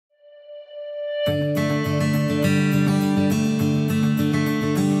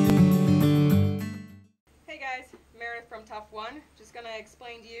to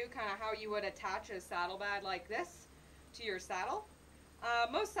explain to you kind of how you would attach a saddlebag like this to your saddle.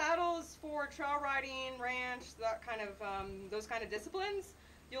 Most saddles for trail riding, ranch, that kind of those kind of disciplines,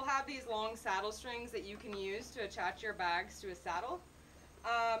 you'll have these long saddle strings that you can use to attach your bags to a saddle.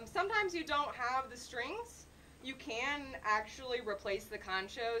 Sometimes you don't have the strings. You can actually replace the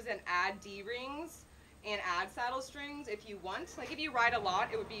conchos and add D-rings and add saddle strings if you want. Like if you ride a lot,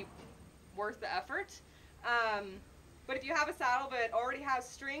 it would be worth the effort. But if you have a saddle that already has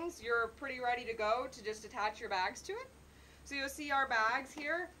strings, you're pretty ready to go to just attach your bags to it. So you'll see our bags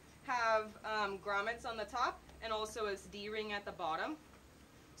here have grommets on the top and also a D-ring at the bottom.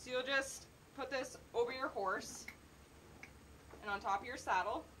 So you'll just put this over your horse and on top of your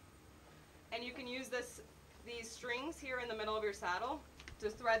saddle, and you can use these strings here in the middle of your saddle to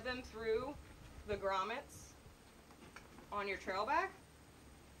thread them through the grommets on your trail bag.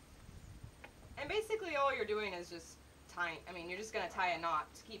 And basically all you're doing is just tying, you're just going to tie a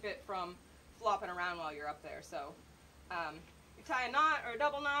knot to keep it from flopping around while you're up there. So you tie a knot or a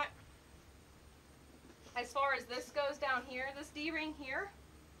double knot. As far as this goes down here, this D-ring here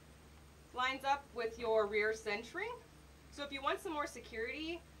lines up with your rear cinch ring. So if you want some more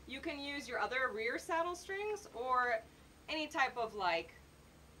security, you can use your other rear saddle strings or any type of like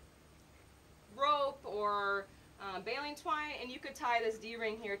rope or baling twine, and you could tie this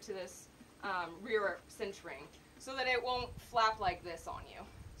D-ring here to this rear cinch ring so that it won't flap like this on you.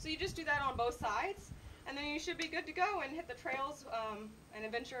 So you just do that on both sides, and then you should be good to go and hit the trails and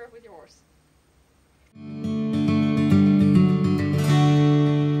adventure with your horse.